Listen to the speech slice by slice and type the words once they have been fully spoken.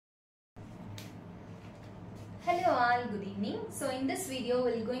Hello all, good evening. So in this video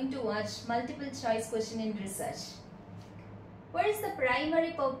we are going to watch multiple choice question in research. What is the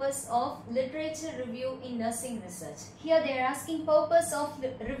primary purpose of literature review in nursing research? Here they are asking purpose of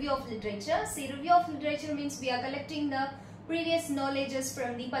review of literature. See, review of literature means we are collecting the previous knowledges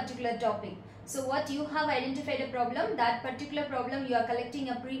from the particular topic. So what you have identified a problem, that particular problem you are collecting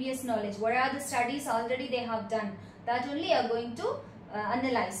a previous knowledge. What are the studies already they have done? That only you are going to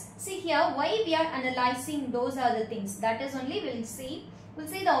analyze. See here why we are analyzing, those are the things. That is only we'll see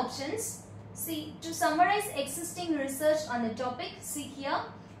the options. See, to summarize existing research on the topic. See here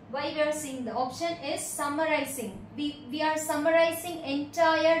why we are seeing the option is summarizing. We are summarizing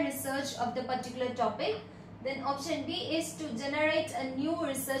entire research of the particular topic. Then option B is to generate a new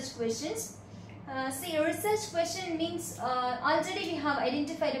research questions. See, a research question means already we have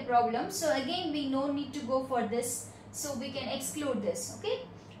identified a problem, so again we no need to go for this, so we can exclude this. Okay.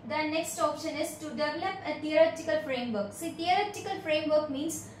 Then next option is to develop a theoretical framework. See, theoretical framework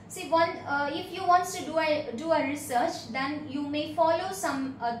means, see, if you want to do a research, then you may follow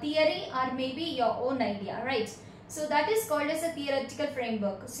some theory or maybe your own idea, right? So that is called as a theoretical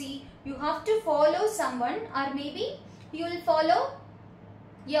framework. See, you have to follow someone or maybe you will follow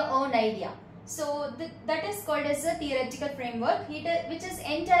your own idea. So that is called as a theoretical framework, which is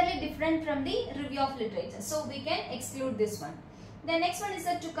entirely different from the review of literature. So we can exclude this one. The next one is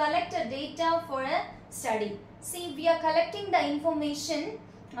to collect a data for a study. See, we are collecting the information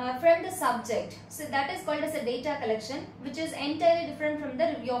from the subject. So that is called as a data collection, which is entirely different from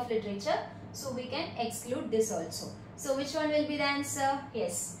the review of literature. So we can exclude this also. So which one will be the answer?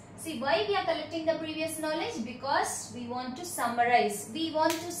 Yes. See, why we are collecting the previous knowledge? Because we want to summarize. We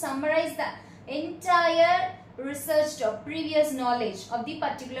want to summarize the entire research of previous knowledge of the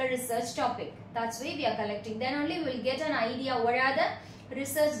particular research topic. That's why we are collecting. Then only we will get an idea what are the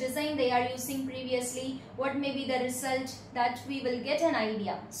research design they are using previously, what may be the result, that we will get an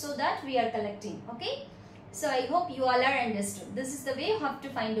idea. So that we are collecting. Okay. So I hope you all are understood. This is the way you have to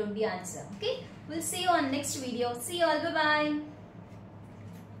find out the answer. Okay. We'll see you on next video. See you all. Bye-bye.